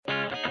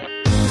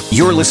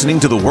You're listening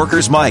to The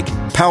Workers' Mic,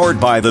 powered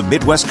by the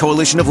Midwest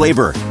Coalition of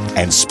Labor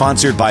and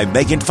sponsored by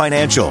Megant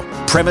Financial,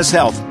 Premise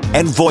Health,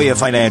 and Voya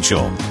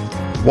Financial.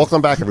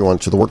 Welcome back, everyone,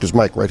 to The Workers'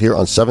 Mic right here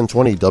on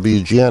 720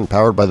 WGN,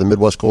 powered by the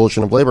Midwest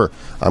Coalition of Labor.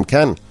 I'm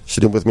Ken.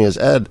 Sitting with me is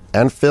Ed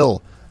and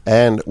Phil,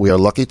 and we are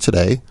lucky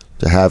today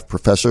to have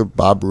Professor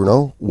Bob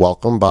Bruno.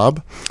 Welcome,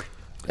 Bob.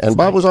 And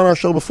Bob was on our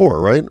show before,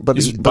 right?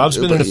 Bob's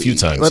been in a few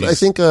times. But I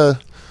think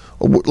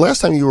last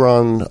time you were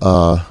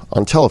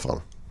on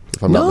telephone,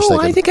 if I'm not mistaken.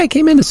 No, I think I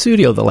came in the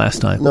studio the last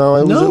time. No,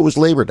 it was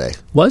Labor Day.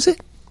 Was it?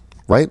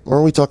 Right?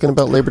 Weren't we talking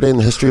about Labor Day and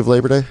the history of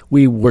Labor Day?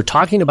 We were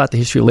talking about the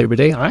history of Labor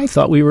Day. I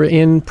thought we were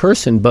in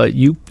person, but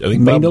you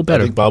may know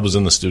better. I think Bob was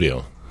in the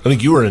studio. I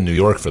think you were in New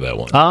York for that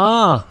one.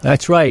 Ah,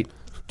 that's right.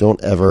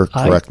 Don't ever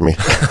correct me.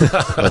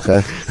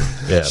 Okay.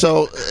 Yeah.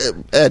 So,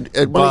 Ed,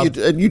 why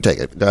don't you take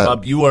it?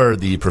 Bob, you are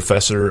the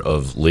professor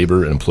of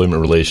labor and employment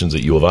relations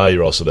at U of I.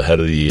 You're also the head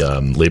of the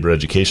labor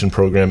education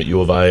program at U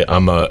of I.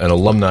 I'm an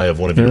alumni of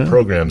one of your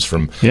programs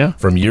from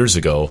years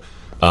ago.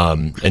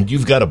 And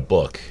you've got a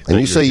book. And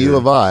you say U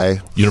of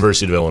I.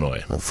 University of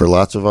Illinois. For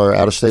lots of our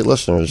out-of-state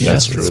listeners.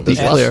 That's true.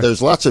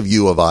 There's lots of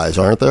U of I's,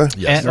 aren't there?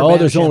 Yes.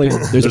 There's only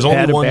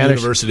one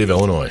University of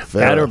Illinois.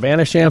 At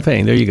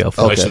Urbana-Champaign. There you go.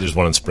 Okay. Actually, there's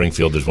one in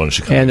Springfield. There's one in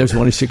Chicago. And there's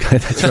one in Chicago.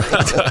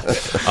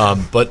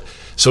 That's right.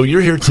 So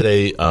you're here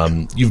today.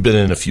 You've been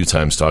in a few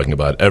times talking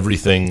about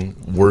everything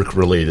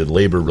work-related,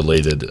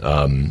 labor-related.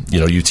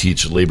 You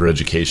teach labor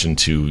education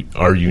to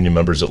our union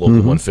members at Local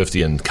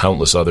 150 and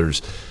countless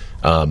others.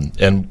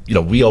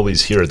 We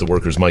always here at the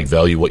Workers' Mic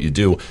value what you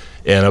do.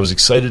 And I was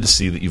excited to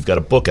see that you've got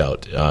a book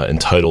out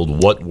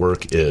entitled "What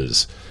Work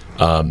Is."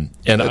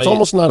 It's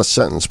almost not a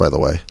sentence, by the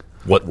way.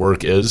 What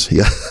work is?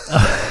 Yeah.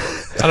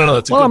 I don't know.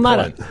 That's a good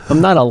point.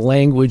 I'm not a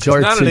language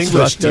arts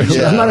instructor.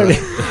 English I'm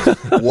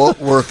not What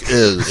work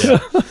is? Yeah.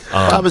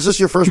 Bob, is this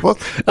your first book?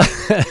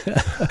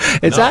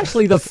 It's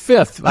actually the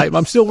fifth.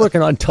 I'm still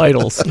working on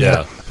titles.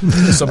 Yeah.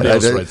 Somebody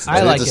else writes.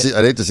 I'd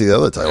hate to see the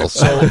other titles.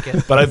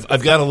 But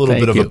I've got a little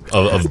bit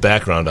of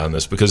background on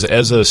this because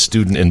as a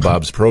student in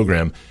Bob's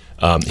program,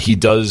 he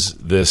does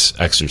this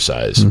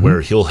exercise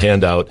where he'll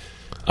hand out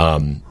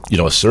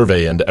a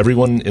survey, and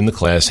everyone in the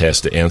class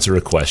has to answer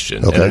a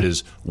question. Okay. And it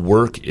is,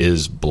 work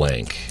is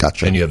blank.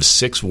 Gotcha. And you have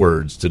 6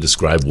 words to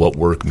describe what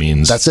work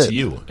means to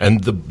you.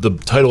 And the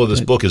title of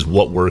this book is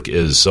What Work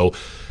Is. So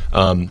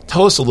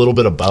tell us a little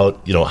bit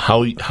about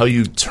how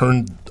you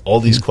turned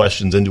all these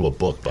questions into a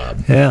book,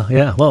 Bob.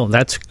 Yeah. Well,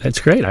 that's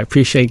great. I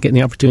appreciate getting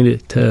the opportunity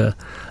to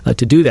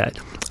do that.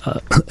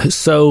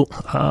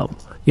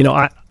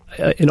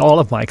 In all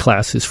of my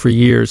classes for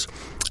years,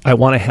 I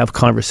want to have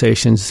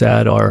conversations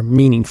that are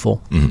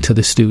meaningful to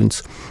the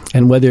students.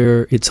 And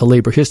whether it's a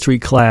labor history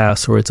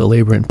class or it's a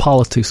labor and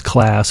politics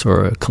class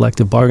or a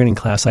collective bargaining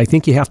class, I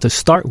think you have to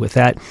start with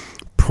that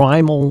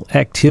primal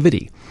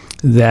activity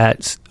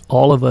that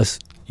all of us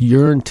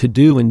yearn to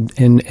do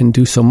and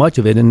do so much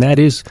of it, and that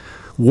is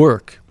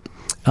work.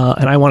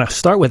 And I want to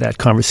start with that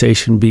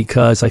conversation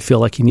because I feel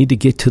like you need to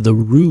get to the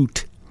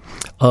root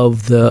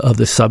of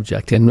the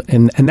subject,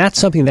 and that's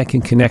something that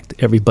can connect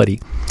everybody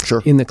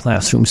in the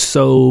classroom.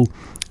 So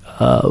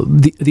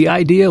the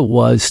idea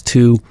was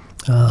to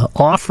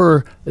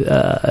offer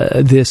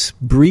this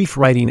brief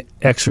writing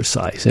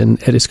exercise,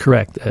 and it is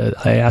correct.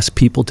 I ask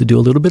people to do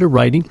a little bit of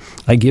writing.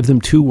 I give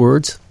them 2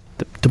 words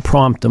to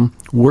prompt them.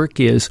 Work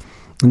is,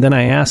 and then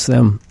I ask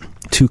them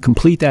to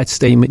complete that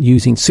statement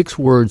using 6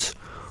 words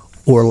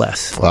or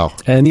less. Wow!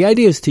 And the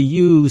idea is to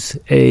use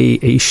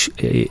a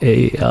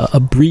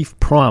brief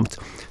prompt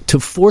to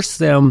force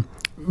them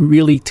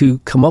really to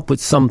come up with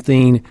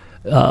something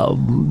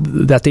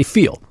that they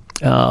feel,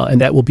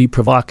 and that will be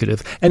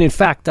provocative. And in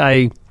fact,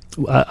 I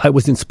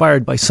was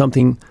inspired by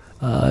something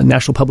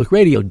National Public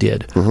Radio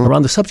did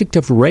around the subject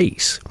of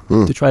race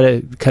to try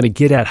to kind of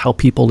get at how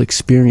people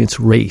experience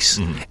race.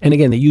 And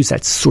again, they use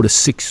that sort of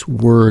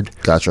 6-word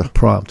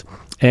prompt.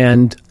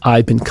 And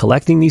I've been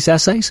collecting these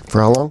essays.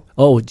 For how long?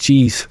 Oh,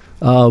 geez.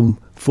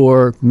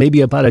 For maybe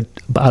about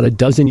a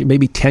dozen,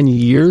 maybe 10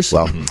 years.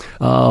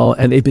 Wow.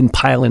 And they've been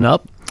piling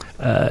up.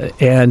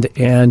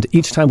 And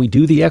each time we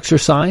do the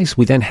exercise,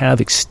 we then have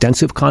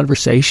extensive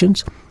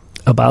conversations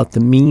about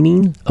the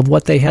meaning of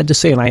what they had to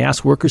say. And I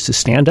ask workers to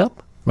stand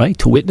up, right,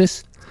 to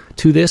witness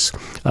to this.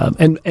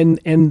 And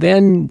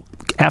then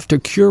after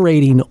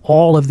curating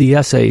all of the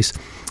essays,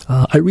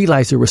 I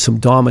realized there were some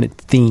dominant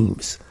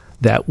themes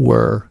that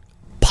were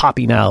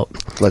popping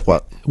out. Like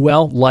what?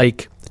 Well,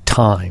 like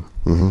time,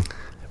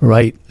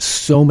 right?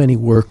 So many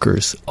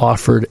workers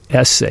offered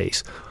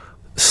essays.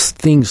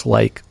 Things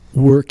like,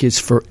 work is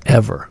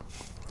forever.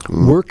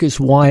 Work is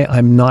why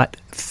I'm not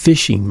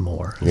fishing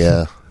more.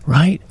 Yeah.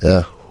 Right?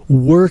 Yeah.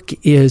 Work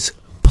is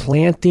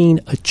planting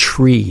a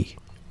tree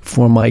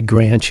for my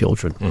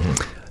grandchildren.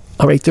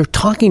 All right, they're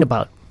talking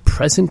about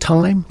present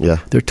time. Yeah.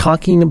 They're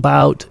talking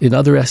about, in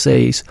other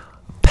essays,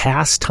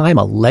 past time,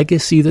 a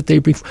legacy that they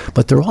bring,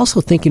 but they're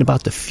also thinking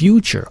about the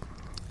future.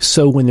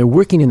 So when they're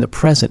working in the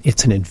present,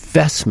 it's an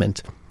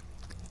investment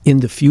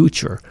in the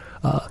future.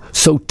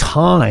 So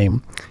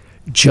time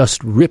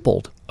just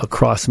rippled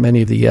across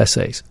many of the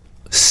essays.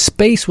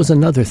 Space was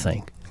another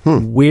thing.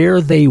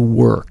 Where they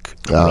work.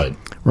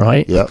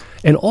 Right? Yeah.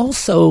 And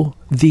also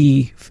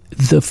the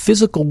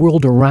physical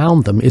world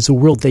around them is a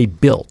world they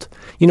built.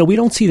 We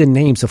don't see the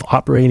names of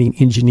operating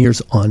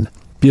engineers on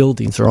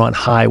buildings or on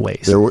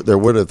highways. There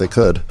would if they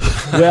could.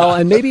 Well,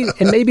 and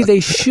maybe they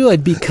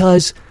should,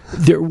 because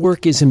their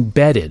work is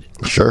embedded.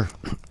 Sure.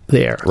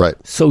 There. Right.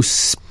 So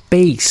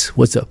space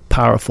was a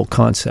powerful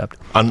concept.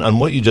 On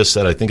what you just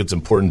said, I think it's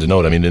important to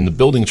note, I mean, in the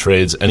building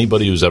trades,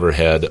 anybody who's ever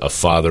had a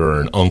father or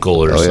an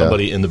uncle or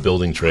somebody in the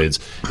building trades,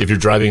 if you're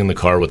driving in the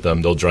car with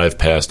them, they'll drive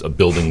past a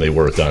building they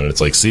worked on, and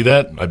it's like, see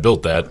that? I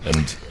built that. And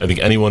I think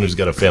anyone who's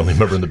got a family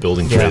member in the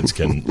building trades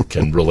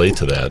can relate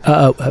to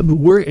that.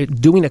 We're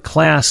doing a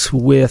class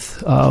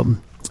with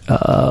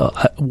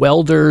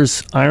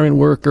welders, iron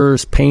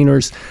workers,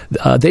 painters.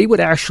 They would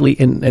actually,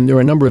 and there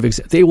are a number of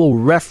they will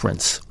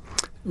reference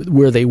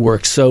where they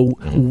work. So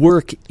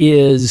work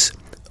is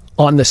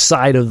on the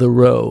side of the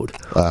road,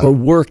 or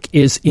work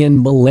is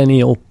in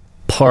Millennial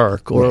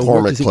Park, or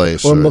McCormick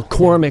Place, or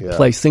McCormick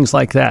Place, things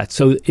like that.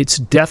 So it's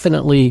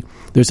definitely,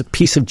 there's a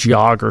piece of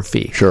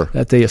geography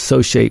that they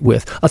associate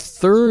with. A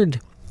third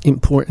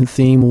important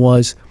theme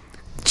was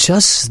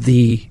just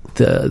the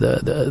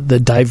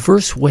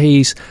diverse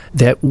ways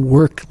that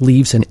work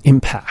leaves an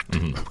impact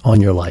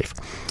on your life.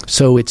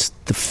 So it's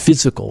the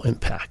physical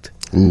impact,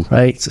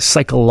 right? It's a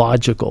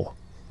psychological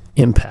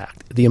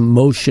impact, the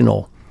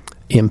emotional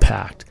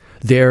impact.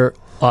 There's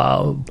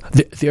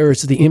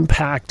the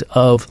impact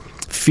of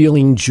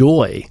feeling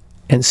joy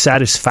and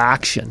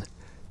satisfaction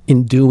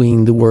in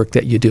doing the work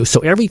that you do. So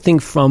everything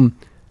from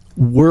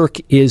work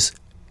is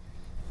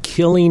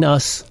killing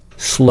us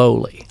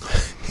slowly,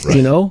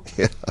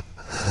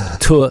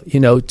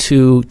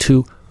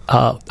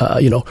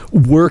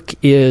 work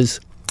is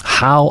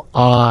how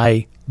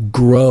I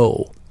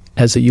grow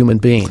as a human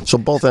being. So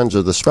both ends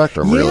of the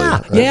spectrum, really.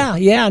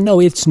 Yeah. No,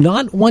 it's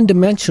not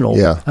one-dimensional.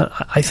 Yeah.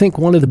 I think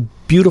one of the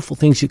beautiful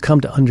things you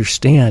come to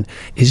understand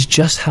is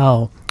just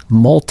how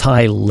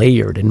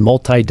multi-layered and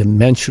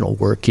multi-dimensional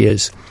work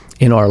is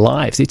in our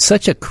lives. It's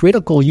such a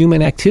critical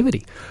human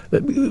activity.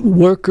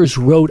 Workers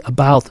wrote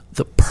about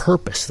the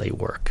purpose they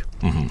work.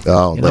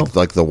 Oh,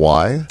 like the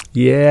why?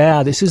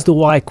 Yeah, this is the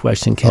why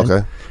question, Ken.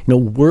 Okay.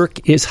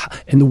 Work is,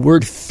 and the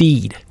word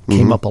feed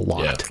came up a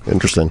lot. Yeah.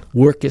 Interesting.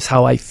 Work is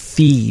how I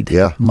feed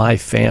my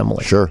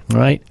family. Sure.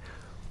 Right?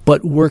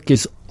 But work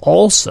is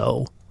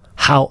also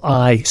how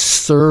I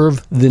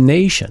serve the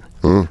nation.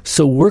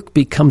 So work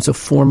becomes a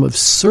form of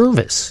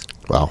service.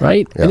 Wow.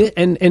 Right? Yeah.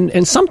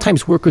 And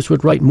sometimes workers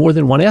would write more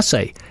than one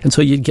essay. And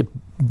so you'd get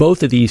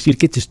both of these, you'd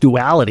get this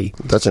duality.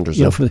 That's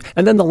interesting.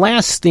 And then the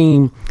last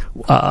theme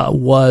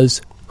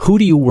was, who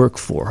do you work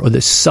for, or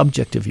the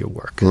subject of your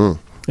work?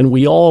 And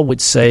we all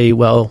would say,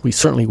 well, we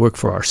certainly work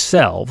for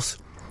ourselves,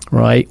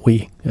 right?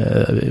 We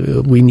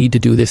need to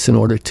do this in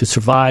order to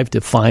survive,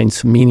 to find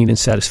some meaning and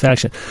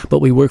satisfaction. But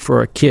we work for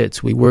our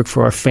kids, we work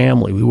for our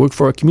family, we work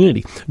for our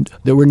community.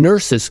 There were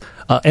nurses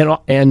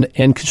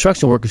and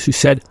construction workers who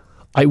said,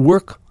 I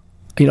work,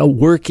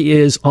 work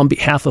is on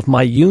behalf of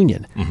my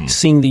union,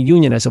 seeing the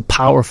union as a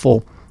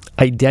powerful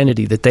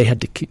identity that they had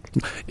to keep.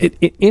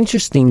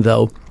 Interesting,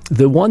 though,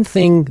 the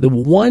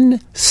one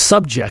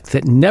subject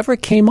that never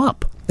came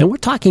up, and we're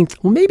talking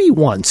maybe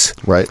once,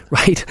 right?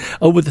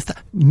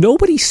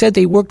 Nobody said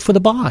they worked for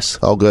the boss.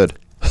 Oh, good.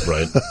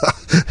 Right.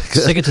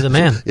 Stick it to the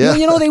man. Yeah.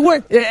 They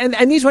weren't,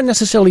 and these weren't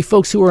necessarily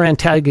folks who were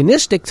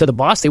antagonistic to the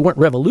boss. They weren't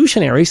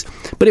revolutionaries,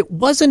 but it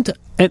wasn't,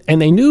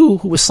 and they knew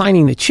who was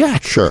signing the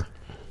check. Sure.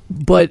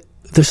 But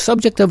the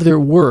subject of their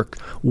work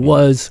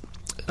was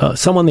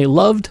someone they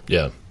loved,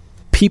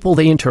 people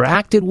they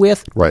interacted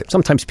with. Right.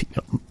 Sometimes,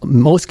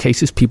 most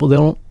cases, people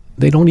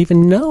they don't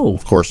even know.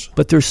 Of course.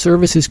 But their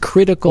service is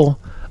critical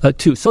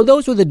too. So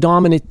those were the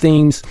dominant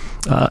themes,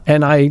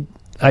 and I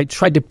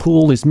tried to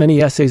pool as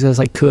many essays as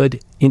I could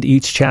into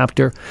each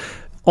chapter.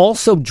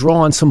 Also draw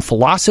on some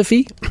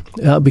philosophy,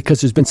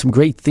 because there's been some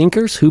great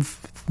thinkers who've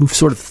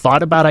sort of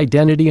thought about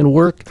identity and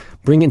work.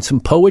 Bring in some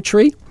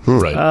poetry,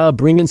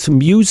 bring in some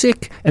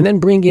music, and then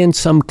bring in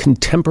some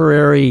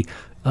contemporary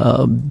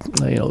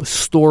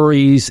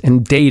stories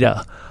and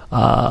data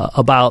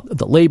about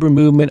the labor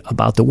movement,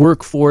 about the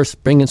workforce,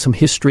 bring in some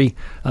history.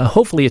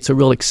 Hopefully it's a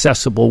real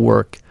accessible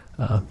work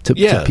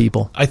to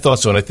people. I thought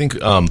so, and I think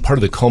part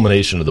of the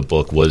culmination of the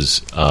book was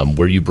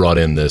where you brought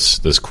in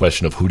this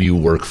question of who do you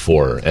work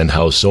for, and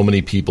how so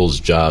many people's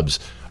jobs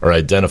are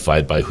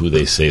identified by who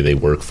they say they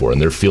work for and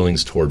their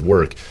feelings toward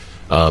work.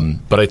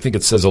 But I think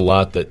it says a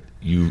lot that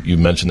you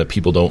mentioned that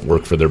people don't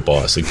work for their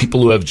boss. Like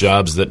people who have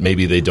jobs that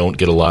maybe they don't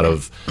get a lot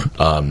of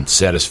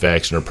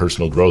satisfaction or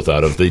personal growth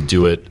out of, they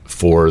do it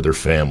for their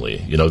family.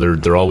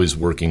 They're always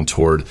working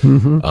toward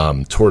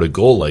a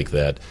goal like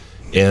that.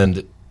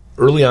 And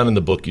early on in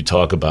the book, you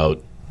talk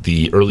about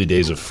the early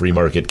days of free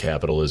market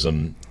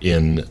capitalism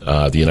in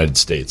the United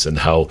States, and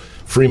how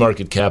free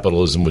market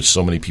capitalism, which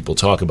so many people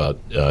talk about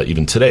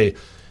even today,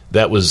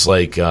 that was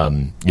like,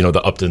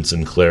 the Upton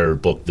Sinclair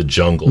book, The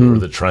Jungle, or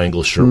the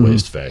Triangle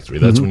Shirtwaist Factory.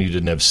 That's when you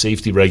didn't have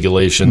safety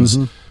regulations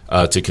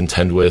to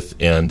contend with,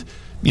 and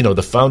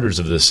the founders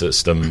of this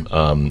system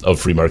of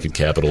free market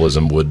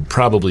capitalism would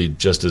probably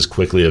just as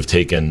quickly have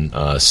taken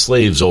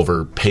slaves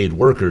over paid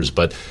workers,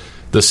 but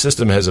the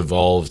system has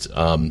evolved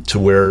to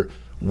where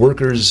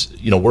workers,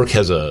 work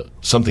has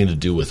something to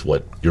do with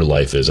what your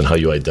life is and how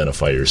you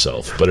identify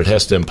yourself, but it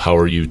has to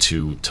empower you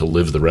to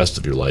live the rest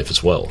of your life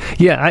as well.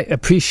 Yeah, I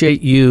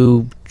appreciate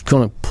you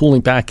kind of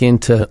pulling back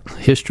into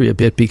history a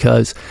bit,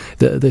 because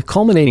the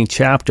culminating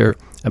chapter,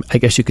 I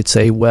guess you could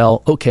say,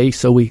 well, okay,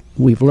 so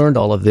we've learned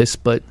all of this,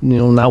 but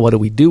now what do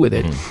we do with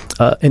it?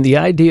 And the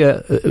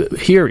idea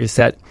here is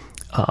that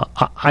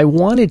I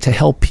wanted to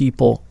help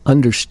people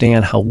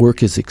understand how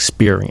work is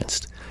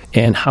experienced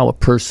and how a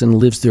person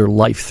lives their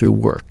life through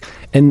work.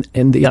 And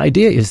the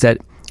idea is that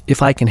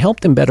if I can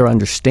help them better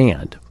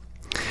understand,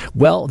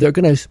 well, they're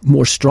going to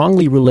more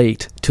strongly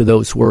relate to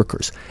those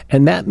workers.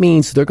 And that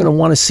means they're going to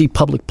want to see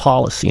public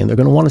policy, and they're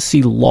going to want to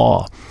see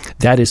law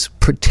that is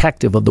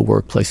protective of the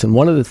workplace. And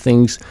one of the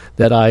things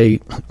that I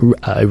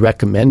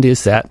recommend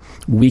is that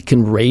we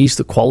can raise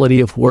the quality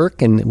of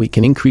work and we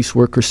can increase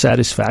worker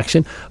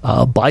satisfaction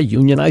by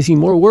unionizing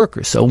more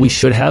workers. So we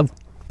should have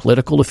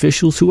political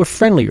officials who are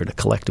friendlier to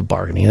collective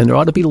bargaining, and there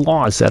ought to be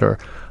laws that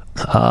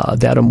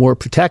are more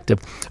protective.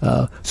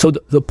 So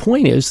the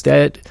point is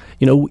that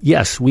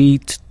yes, we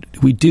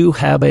do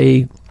have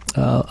a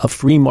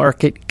free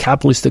market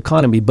capitalist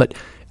economy, but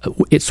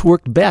it's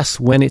worked best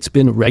when it's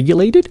been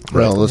regulated.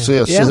 Well, let's see.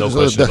 No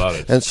question about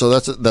it. And so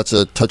that's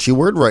a touchy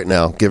word right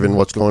now, given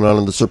what's going on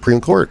in the Supreme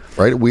Court.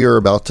 Right, we are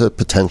about to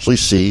potentially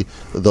see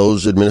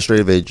those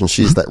administrative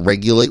agencies that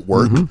regulate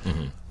work.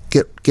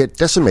 Get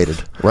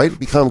decimated, right?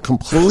 Become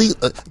complete.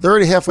 They're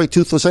already halfway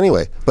toothless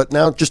anyway, but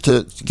now just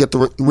to get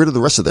rid of the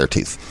rest of their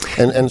teeth.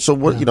 And so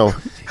what?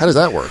 How does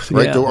that work?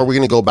 Right? Yeah. Are we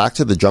going to go back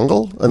to the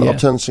jungle and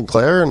Upton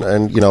Sinclair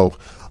and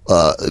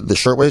the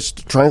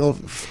shirtwaist triangle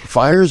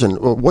fires, and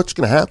what's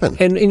going to happen?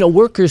 And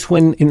workers,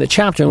 when in the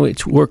chapter in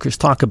which workers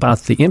talk about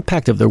the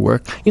impact of their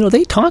work,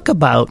 they talk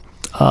about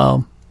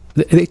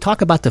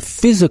the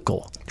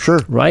physical.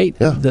 Sure. Right?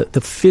 Yeah.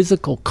 The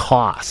physical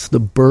costs,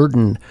 the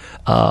burden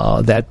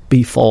that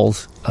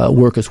befalls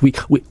workers.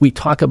 We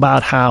talk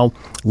about how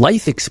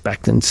life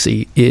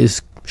expectancy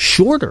is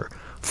shorter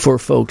for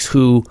folks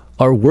who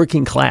are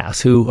working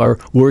class, who are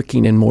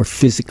working in more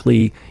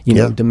physically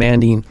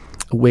demanding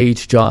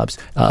wage jobs.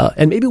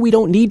 And maybe we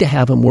don't need to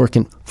have them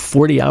working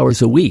 40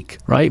 hours a week,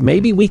 right?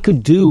 Maybe we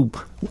could do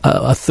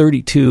a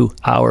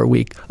 32-hour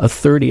week, a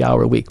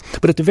 30-hour week.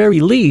 But at the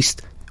very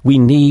least, we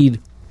need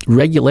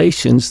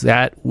regulations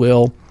that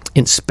will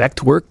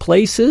inspect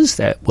workplaces,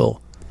 that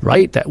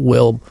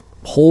will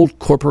hold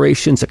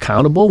corporations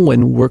accountable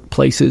when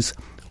workplaces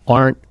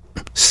aren't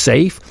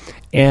safe,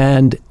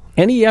 and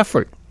any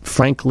effort,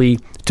 frankly,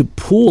 to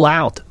pull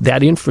out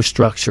that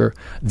infrastructure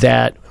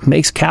that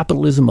makes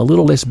capitalism a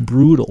little less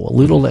brutal, a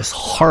little less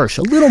harsh,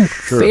 a little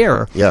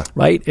fairer,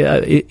 right,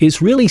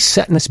 is really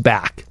setting us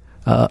back,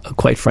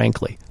 quite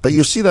frankly. But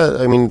you see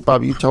that,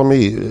 Bob, you tell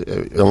me,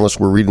 unless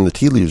we're reading the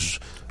tea leaves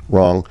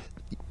wrong,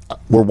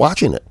 we're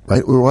watching it,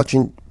 right? We're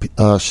watching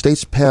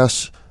states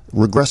pass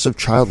regressive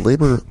child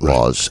labor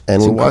laws,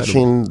 and we're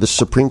watching the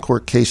Supreme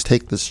Court case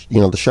take this,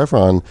 the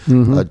Chevron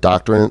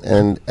doctrine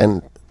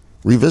and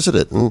revisit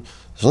it. And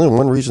there's only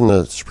one reason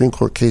the Supreme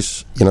Court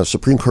case,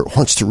 Supreme Court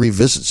wants to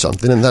revisit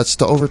something, and that's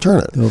to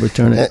overturn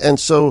it. And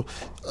so,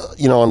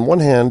 on one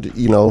hand,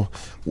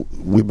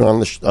 we've been on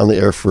the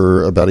air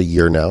for about a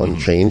year now and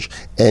change,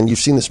 and you've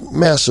seen this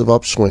massive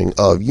upswing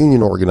of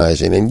union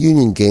organizing and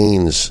union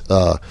gains,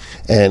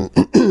 and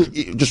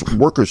just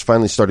workers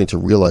finally starting to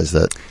realize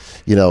that,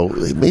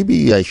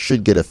 maybe I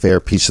should get a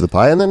fair piece of the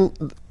pie. And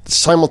then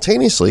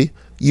simultaneously,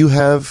 you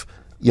have,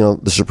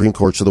 the Supreme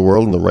Courts of the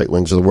world and the right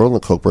wings of the world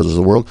and the Koch brothers of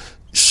the world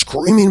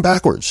screaming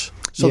backwards.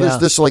 So there's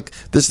this.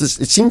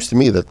 It seems to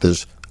me that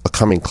there's a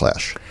coming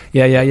clash.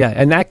 Yeah.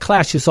 And that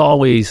clash has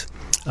always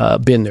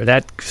been there.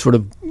 That sort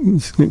of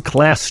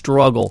class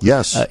struggle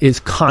is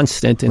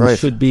constant and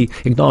should be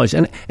acknowledged.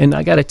 And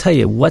I got to tell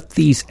you, what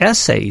these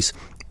essays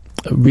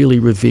really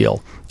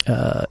reveal,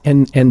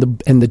 and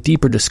the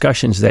deeper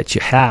discussions that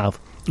you have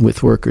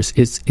with workers,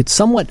 it's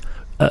somewhat,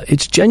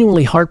 it's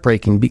genuinely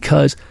heartbreaking,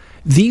 because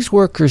these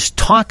workers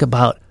talk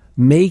about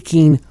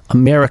making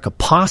America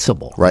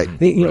possible. Right.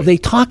 They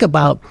talk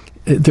about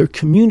their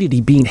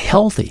community being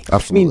healthy.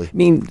 Absolutely.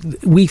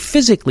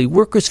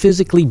 Workers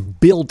physically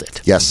build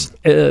it. Yes.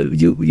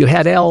 You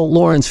had Al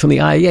Lawrence from the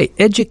IEA.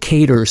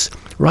 Educators,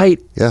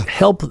 right? Yeah.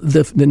 Help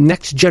the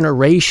next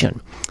generation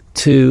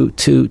to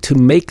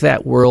make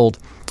that world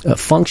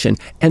function,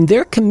 and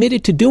they're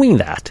committed to doing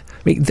that.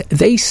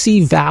 They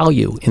see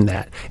value in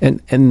that,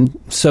 and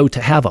so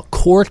to have a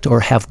court or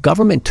have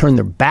government turn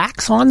their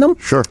backs on them,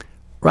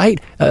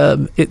 right?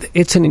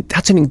 That's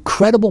an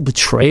incredible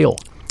betrayal.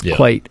 Yeah.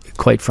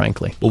 Quite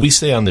frankly. Well, we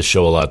say on this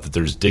show a lot that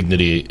there's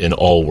dignity in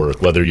all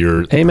work, whether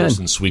you're the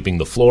person sweeping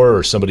the floor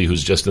or somebody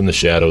who's just in the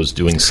shadows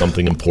doing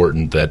something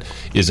important that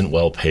isn't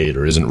well paid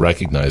or isn't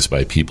recognized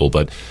by people.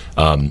 But,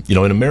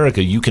 in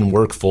America, you can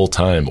work full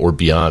time or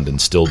beyond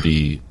and still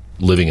be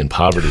living in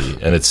poverty.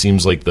 And it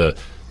seems like the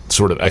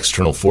sort of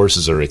external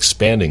forces are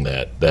expanding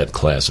that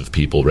class of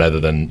people rather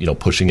than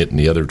pushing it in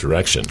the other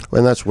direction.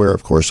 And that's where,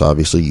 of course,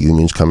 obviously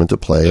unions come into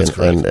play,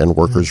 and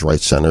workers'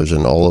 rights centers,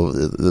 and all of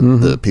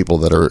the people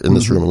that are in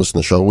this room and listen to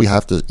the show. We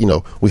have to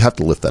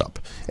lift that up.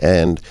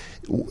 And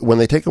when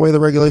they take away the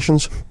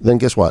regulations, then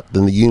guess what?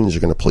 Then the unions are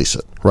going to police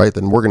it, right?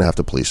 Then we're going to have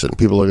to police it, and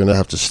people are going to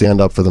have to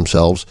stand up for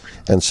themselves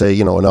and say,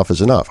 enough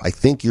is enough. I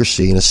think you're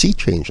seeing a sea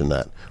change in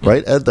that,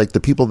 right, Ed? Like the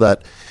people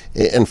that,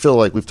 and Phil,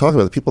 like we've talked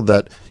about, the people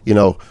that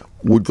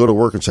would go to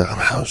work and say,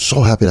 I'm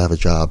so happy to have a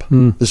job.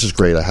 This is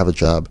great. I have a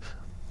job.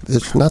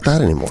 It's not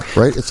that anymore,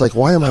 right? It's like,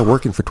 why am I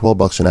working for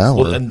 $12 an hour?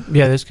 Well,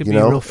 this could be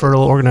real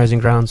fertile organizing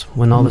grounds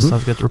when all this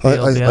stuff gets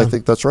repealed. I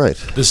think that's right.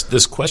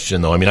 This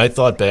question, though, I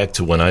thought back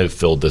to when I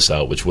filled this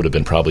out, which would have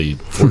been probably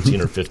 14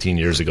 or 15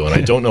 years ago, and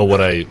I don't know what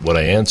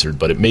I answered,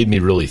 but it made me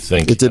really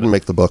think. It didn't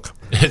make the book.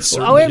 It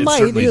certainly didn't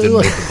make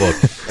the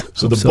book.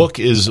 So the book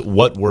is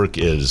What Work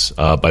Is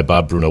by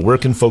Bob Bruno. Where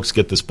can folks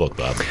get this book,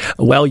 Bob?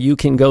 Well, you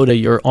can go to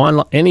your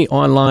any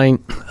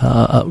online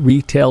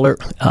retailer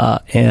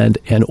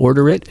and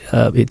order it.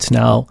 It's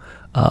now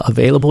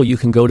available. You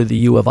can go to the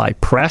U of I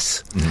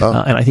Press, and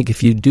I think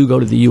if you do go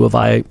to the U of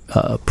I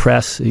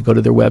Press, you go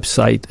to their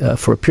website,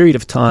 for a period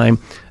of time,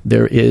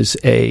 there is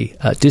a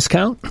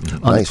discount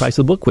on the price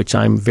of the book, which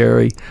I'm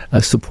very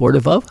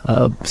supportive of.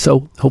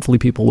 So hopefully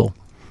people will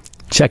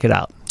check it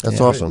out. That's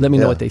awesome. Let me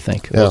know what they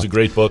think. It was a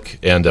great book,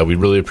 and we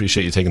really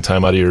appreciate you taking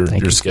time out of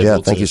your schedule. Yeah,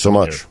 thank you so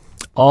much. Here.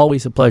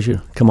 Always a pleasure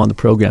to come on the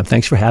program.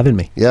 Thanks for having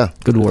me. Yeah.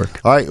 Good work.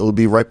 All right, we'll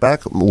be right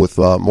back with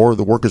more of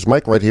The Workers'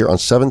 Mic right here on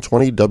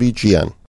 720 WGN.